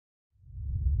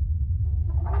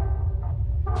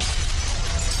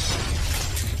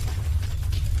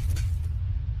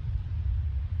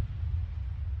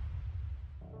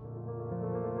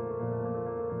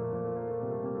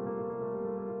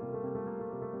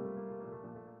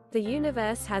The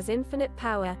universe has infinite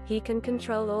power, he can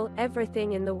control all,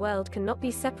 everything in the world cannot be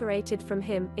separated from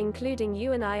him, including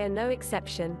you and I are no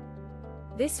exception.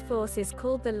 This force is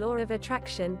called the law of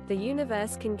attraction. The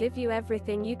universe can give you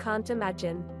everything you can't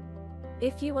imagine.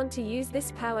 If you want to use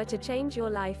this power to change your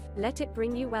life, let it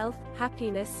bring you wealth,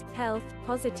 happiness, health,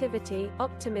 positivity,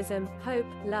 optimism, hope,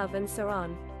 love and so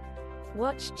on.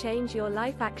 Watch Change Your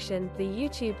Life Action, the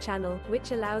YouTube channel,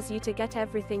 which allows you to get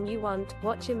everything you want.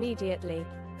 Watch immediately.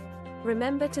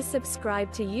 Remember to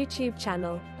subscribe to YouTube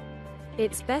channel.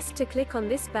 It's best to click on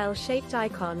this bell-shaped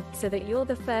icon, so that you're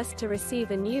the first to receive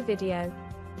a new video.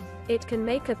 It can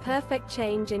make a perfect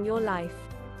change in your life.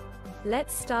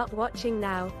 Let's start watching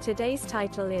now. Today's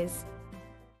title is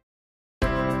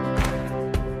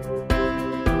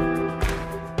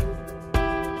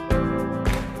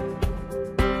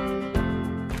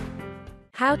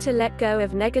How to let go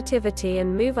of negativity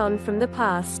and move on from the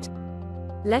past.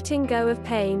 Letting go of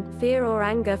pain, fear or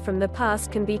anger from the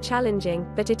past can be challenging,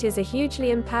 but it is a hugely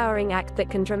empowering act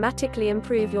that can dramatically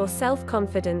improve your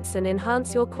self-confidence and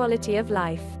enhance your quality of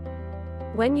life.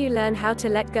 When you learn how to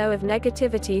let go of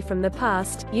negativity from the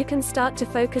past, you can start to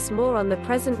focus more on the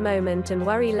present moment and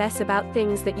worry less about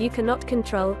things that you cannot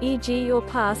control, e.g. your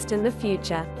past and the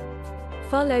future.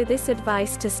 Follow this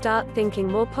advice to start thinking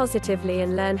more positively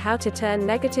and learn how to turn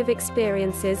negative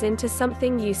experiences into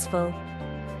something useful.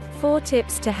 4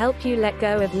 tips to help you let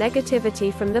go of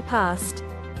negativity from the past.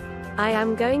 I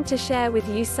am going to share with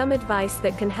you some advice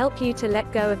that can help you to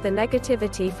let go of the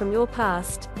negativity from your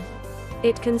past.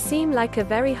 It can seem like a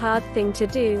very hard thing to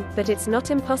do, but it's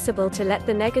not impossible to let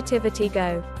the negativity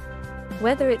go.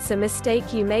 Whether it's a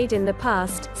mistake you made in the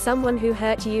past, someone who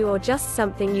hurt you or just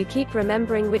something you keep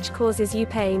remembering which causes you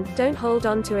pain, don't hold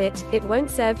on to it. It won't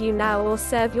serve you now or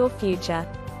serve your future.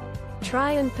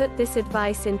 Try and put this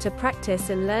advice into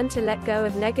practice and learn to let go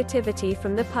of negativity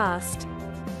from the past.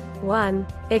 1.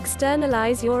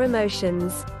 Externalize your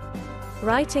emotions.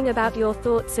 Writing about your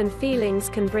thoughts and feelings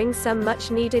can bring some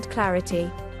much-needed clarity.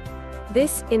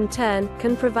 This, in turn,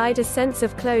 can provide a sense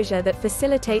of closure that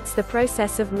facilitates the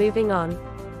process of moving on.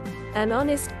 An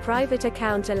honest, private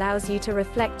account allows you to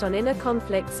reflect on inner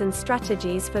conflicts and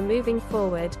strategies for moving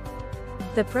forward.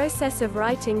 The process of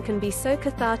writing can be so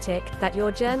cathartic that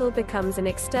your journal becomes an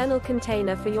external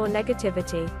container for your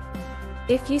negativity.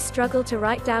 If you struggle to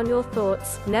write down your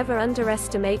thoughts, never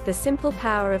underestimate the simple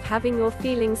power of having your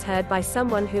feelings heard by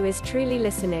someone who is truly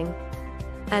listening.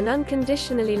 An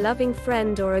unconditionally loving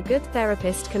friend or a good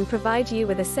therapist can provide you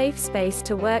with a safe space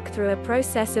to work through a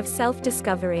process of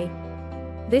self-discovery.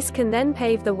 This can then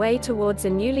pave the way towards a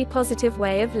newly positive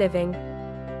way of living.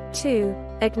 2.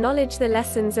 Acknowledge the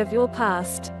lessons of your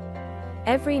past.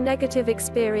 Every negative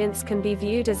experience can be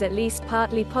viewed as at least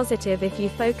partly positive if you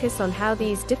focus on how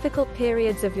these difficult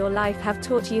periods of your life have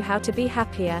taught you how to be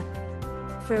happier.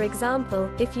 For example,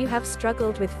 if you have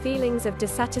struggled with feelings of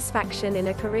dissatisfaction in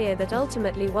a career that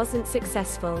ultimately wasn't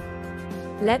successful,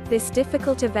 let this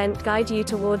difficult event guide you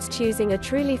towards choosing a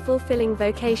truly fulfilling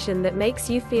vocation that makes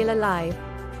you feel alive.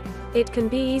 It can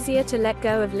be easier to let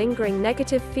go of lingering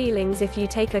negative feelings if you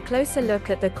take a closer look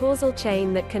at the causal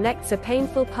chain that connects a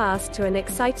painful past to an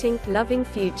exciting, loving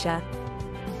future.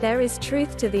 There is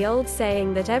truth to the old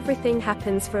saying that everything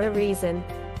happens for a reason.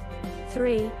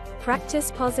 3. Practice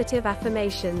positive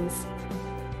affirmations.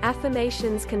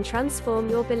 Affirmations can transform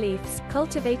your beliefs,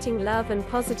 cultivating love and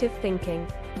positive thinking.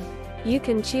 You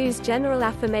can choose general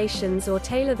affirmations or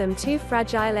tailor them to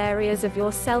fragile areas of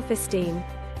your self-esteem.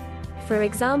 For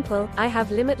example, I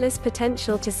have limitless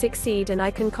potential to succeed and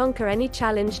I can conquer any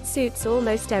challenge, suits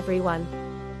almost everyone.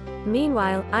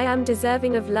 Meanwhile, I am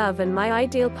deserving of love and my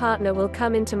ideal partner will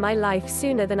come into my life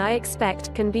sooner than I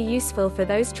expect, can be useful for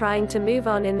those trying to move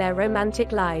on in their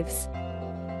romantic lives.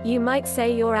 You might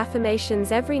say your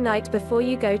affirmations every night before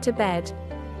you go to bed.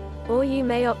 Or you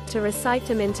may opt to recite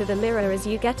them into the mirror as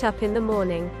you get up in the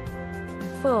morning.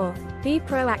 4. Be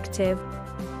proactive.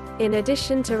 In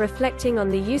addition to reflecting on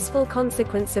the useful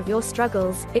consequence of your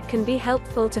struggles, it can be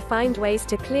helpful to find ways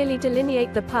to clearly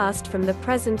delineate the past from the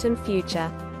present and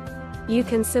future. You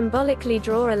can symbolically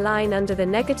draw a line under the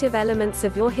negative elements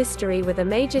of your history with a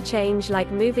major change like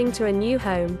moving to a new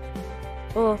home.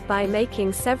 Or, by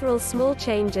making several small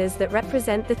changes that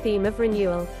represent the theme of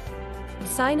renewal.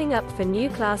 Signing up for new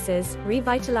classes,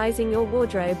 revitalizing your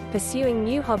wardrobe, pursuing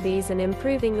new hobbies and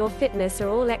improving your fitness are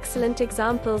all excellent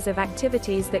examples of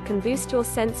activities that can boost your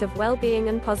sense of well-being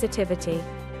and positivity.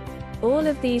 All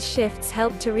of these shifts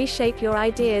help to reshape your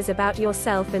ideas about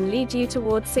yourself and lead you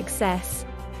towards success.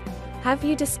 Have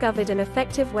you discovered an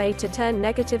effective way to turn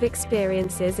negative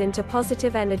experiences into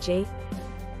positive energy?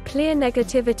 Clear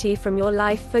negativity from your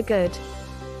life for good.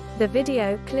 The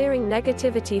video, Clearing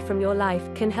Negativity from Your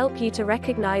Life, can help you to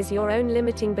recognize your own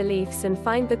limiting beliefs and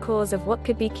find the cause of what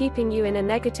could be keeping you in a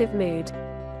negative mood.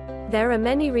 There are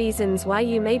many reasons why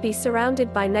you may be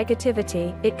surrounded by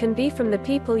negativity. It can be from the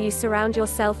people you surround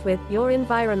yourself with, your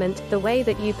environment, the way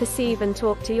that you perceive and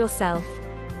talk to yourself.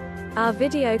 Our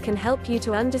video can help you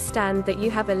to understand that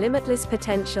you have a limitless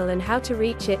potential and how to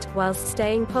reach it, whilst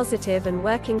staying positive and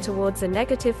working towards a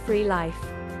negative-free life.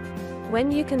 When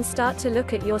you can start to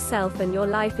look at yourself and your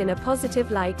life in a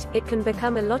positive light, it can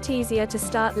become a lot easier to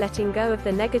start letting go of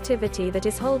the negativity that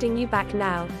is holding you back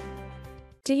now.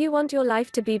 Do you want your life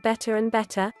to be better and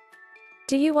better?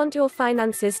 Do you want your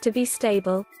finances to be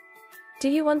stable? Do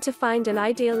you want to find an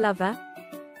ideal lover?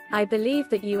 I believe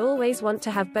that you always want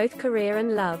to have both career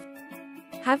and love.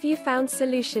 Have you found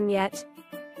solution yet?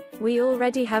 We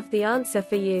already have the answer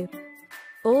for you.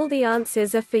 All the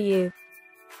answers are for you.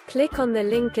 Click on the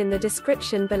link in the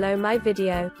description below my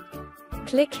video.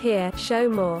 Click here, show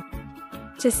more.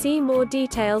 To see more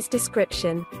details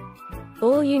description.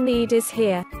 All you need is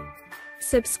here.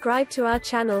 Subscribe to our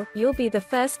channel, you'll be the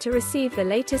first to receive the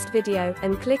latest video,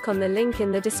 and click on the link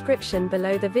in the description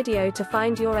below the video to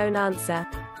find your own answer.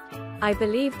 I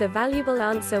believe the valuable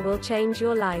answer will change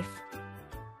your life.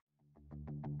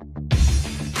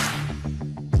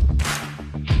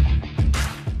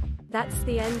 That's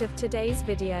the end of today's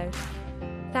video.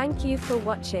 Thank you for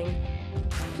watching.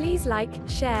 Please like,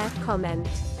 share, comment.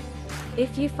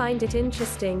 If you find it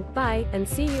interesting, bye, and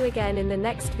see you again in the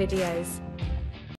next videos.